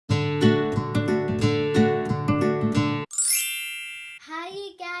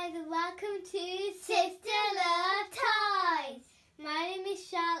to Sister Love Toys. My name is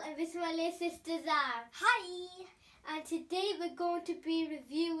Shal and this is my little sister Zara. Hi! And today we're going to be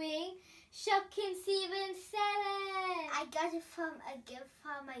reviewing Shopkins Season 7. I got it from a gift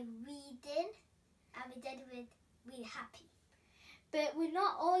for my reading and we did it with Really Happy. But we're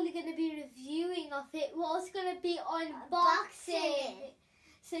not only going to be reviewing of it, we're also going to be unboxing.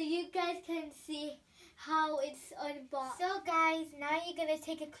 So you guys can see how it's unboxed. So guys, now you're going to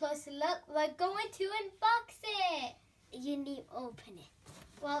take a closer look. We're going to unbox it. You need to open it.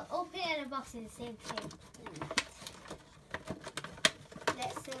 Well, open it and unbox it the same thing.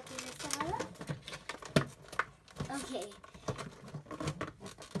 Let's open it, Sarah. Okay.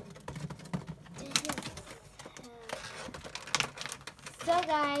 So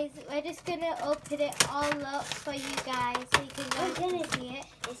guys, we're just going to open it all up for you guys so you can see it.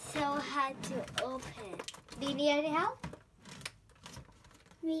 It's so hard to open. Do you need any help?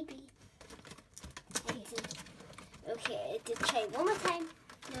 Maybe. Okay, to try one more time.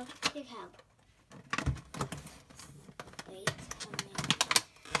 No, you help. Wait a minute.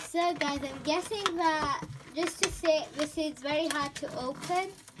 So guys, I'm guessing that, just to say, this is very hard to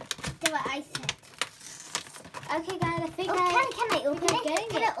open. That's what I said. Okay guys, I think can I open it?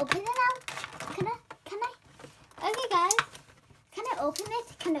 Can I open it now? Can I? Okay guys. Can I open it?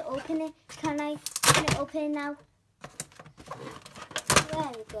 Can I open it? Can I open it now?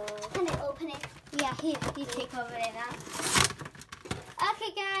 There we go. Can I open it? Yeah, here, you take over it now.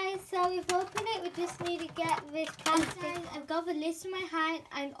 Okay guys, so we've opened it. We just need to get this plastic. I've got the list in my hand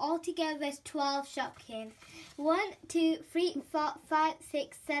and altogether there's 12 Shopkins. 1, 2, 3, 4, 5,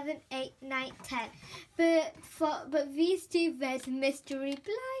 6, 7, 8, 9, 10. But these two, there's mystery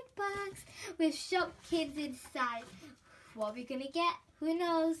blind bags with Shopkins inside. What are we gonna get? Who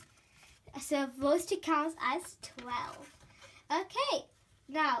knows? So those two counts as 12. Okay.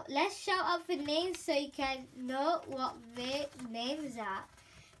 Now, let's shout out the names so you can know what the names are.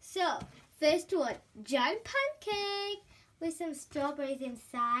 So, first one, giant pancake with some strawberries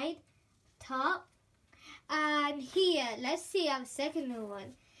inside, top. And here, let's see our second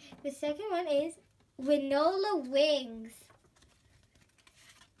one. The second one is granola wings.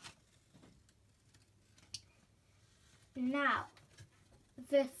 Now,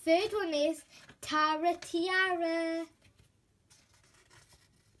 the third one is Tara Tiara.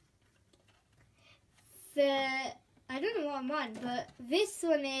 I don't know what I'm on, but this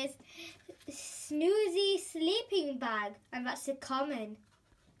one is Snoozy Sleeping Bag, and that's a common.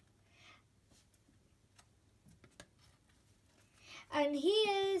 And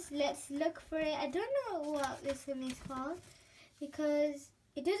here's, let's look for it. I don't know what this one is called because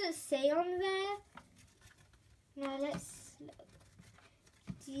it doesn't say on there. Now let's look.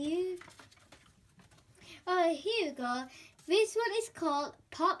 Oh, here we go. This one is called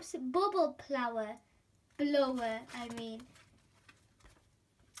Pop's Bubble Blower,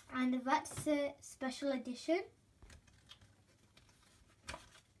 and that's a special edition.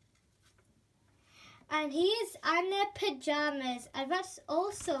 And here's Anna Pajamas, and that's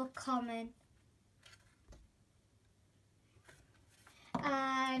also common.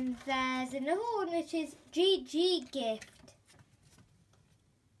 And there's another one which is GG Gift.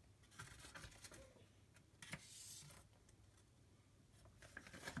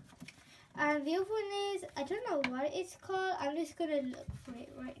 And the other one is, I don't know what it's called. I'm just going to look for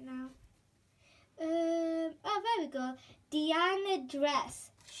it right now. Oh, there we go. Diana Dress.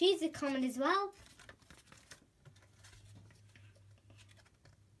 She's a common as well.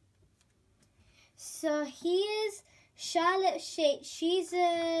 So here's Charlotte Shade. She's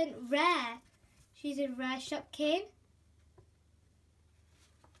a rare. She's a rare Shopkin.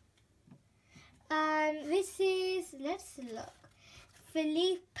 And this is, let's look.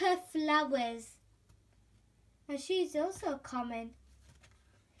 Philippa Flowers, and she's also common.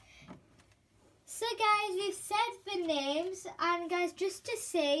 So guys, we've said the names, and guys, just to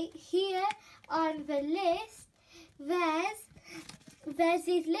say, here on the list there's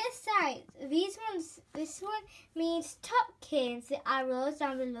these little signs. This one means Shopkins, the arrows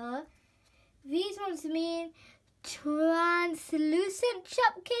down below. These ones mean translucent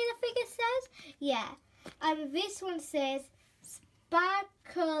Shopkins, I think it says. Yeah, and this one says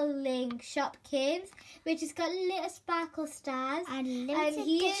sparkling Shopkins, which has got little sparkle stars. And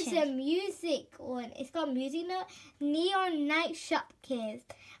here's a music one. It's got music note. Neon Night Shopkins.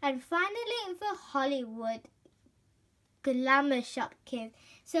 And finally, the Hollywood Glamour Shopkins.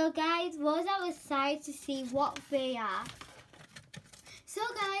 So guys, those are the sides to see what they are. So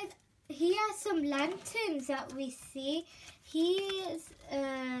guys, here are some lanterns that we see. Here's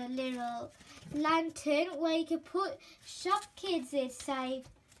a little lantern where you can put Shopkins inside.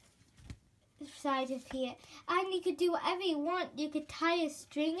 side of here, and you could do whatever you want. You could tie a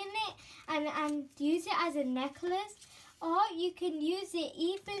string in it and use it as a necklace, or you can use it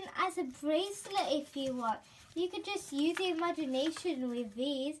even as a bracelet if you want. You could just use your imagination with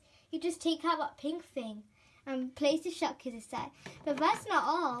these. You just take out that pink thing and place the Shopkins aside. But that's not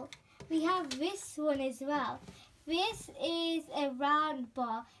all. We have this one as well. This is a round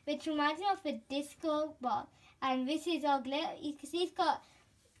ball, which reminds me of a disco ball. And this is all glitter. You can see it's got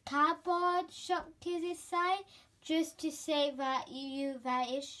cardboard Shopkins inside, just to say that you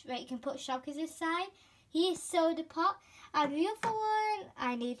can put Shopkins inside. Here's soda pop. And the other one,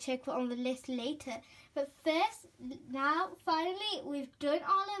 I need to check it on the list later. But first, now, finally, we've done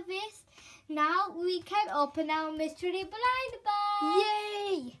all of this. Now we can open our mystery blind bag.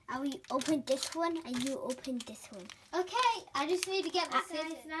 Yay! And we open this one and you open this one. Okay, I just need to get the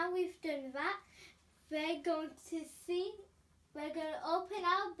scissors. Now we've done that, we're going to open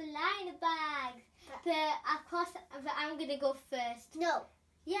our blind bag. But of course, I'm going to go first. No.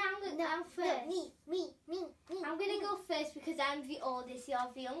 Yeah, I'm first. No, me. I'm going to go first because I'm the oldest,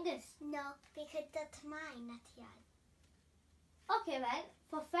 you're the youngest. No, because that's mine, not yours. Okay then,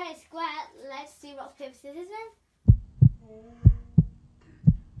 for fair and square, let's do rock, paper, scissors then.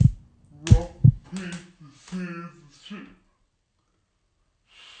 Rock, paper, scissors, shoot.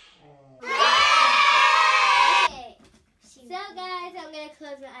 Okay, so guys, I'm going to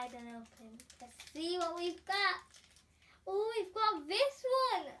close my eyes and open. Let's see what we've got. Oh, we've got this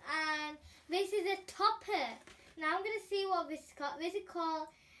one, and this is a topper. Now I'm going to see what this is called. This is called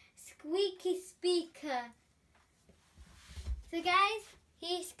Squeaky Speaker. So guys,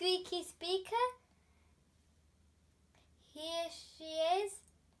 here's Squeaky Speaker. Here she is.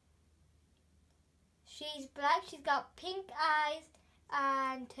 She's black, she's got pink eyes,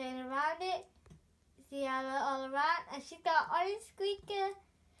 and turn around it. See all around, and she's got orange squeaker.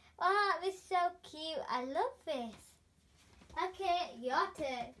 Oh, this is so cute. I love this. Okay, your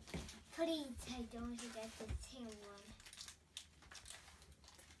turn. Please, I don't forget the same one.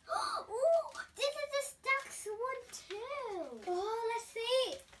 Oh, this is the Stacks one too. Oh, let's see.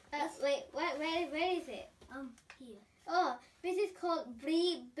 Wait, where is it? Here. Oh, this is called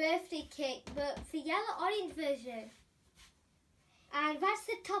Brie Birthday Cake, but the yellow-orange version. And that's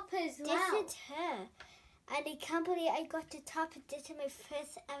the topper as well. This is her. And I can't believe I got the topper. This is my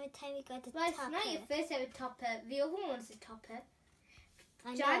first ever time we got the Well, topper. it's not your first ever topper. The other one was a topper. I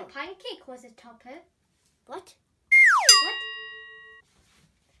know. Giant Pancake was a topper. What? What?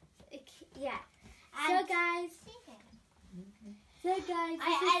 Yeah. And So guys,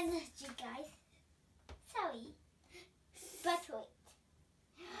 I asked you guys. Sorry. But wait.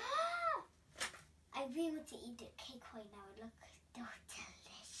 I really want to eat the cake right now. It looks so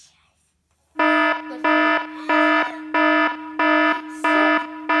delicious.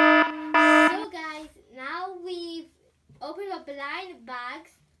 So guys, now we've opened up blind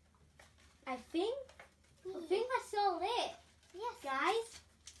bags. I think that's all it. Yes. Guys.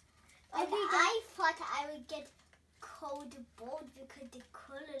 And Okay, I thought I would get cold bold because the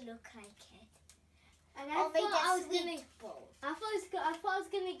color looked like it. And I Or maybe thought I was sweet gonna bowl. I thought I was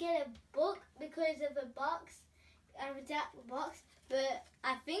gonna get a book because of a box, but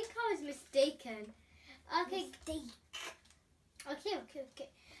I think I was mistaken. Okay. Okay.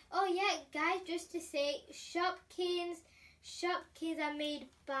 Oh yeah, guys, just to say, Shopkins are made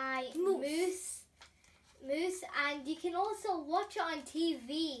by Moose, and you can also watch it on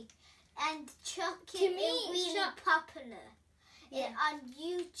TV. And Shopkins is really popular. Yeah. On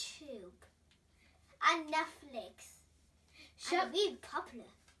YouTube. And Netflix. And really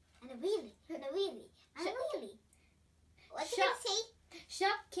popular. And really. What did you say?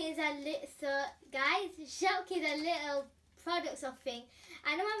 Shopkins are little products of things. I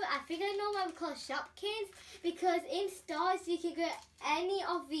think I know why we call Shopkins, because in stores you can get any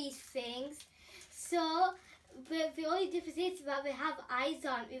of these things. So, but the only difference is that they have eyes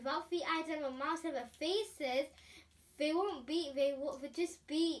on. Without the eyes on the mouse and the faces, they would just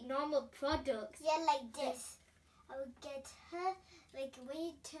be normal products. Yeah, like this. I would get her, like when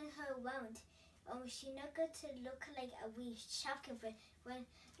you turn her around, she's not going to look like a wee Shopkin, but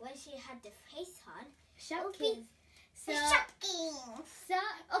when she had the face on, Shopkins. Shopkins. So,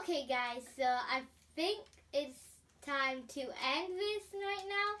 okay guys, so I think it's time to end this right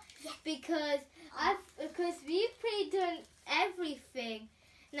now. Yeah. Because we've pretty done everything.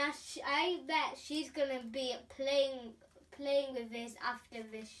 Now I bet she's gonna be playing with this after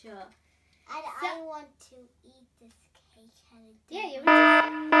this show. And So, I want to eat this cake. yeah, you're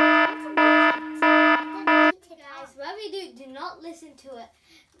guys, what we do not listen to it.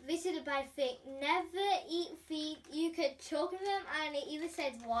 this is a bad thing. Never eat feet. You could choke on them, and it even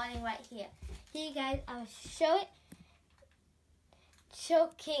says warning right here. Here, guys, I'll show it.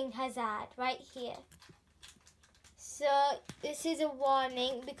 Choking hazard right here. So this is a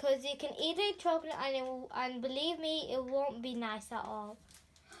warning because you can easily choke on it, and believe me, it won't be nice at all.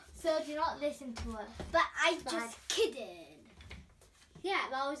 So do not listen to her. But I just kidding. Yeah,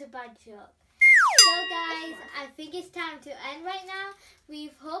 that was a bad joke. So guys, I think it's time to end right now.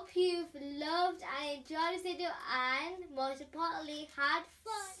 We hope you've loved and enjoyed this video, and most importantly, had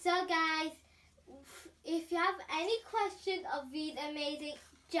fun. So guys, if you have any questions of these amazing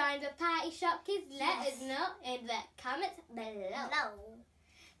Join the Party Shopkins, let us know in the comments below.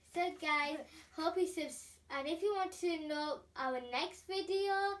 So guys, hope you and if you want to know our next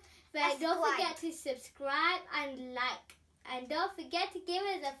video, then don't forget to subscribe and like. And don't forget to give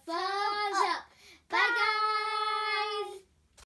us a thumbs up. Bye guys!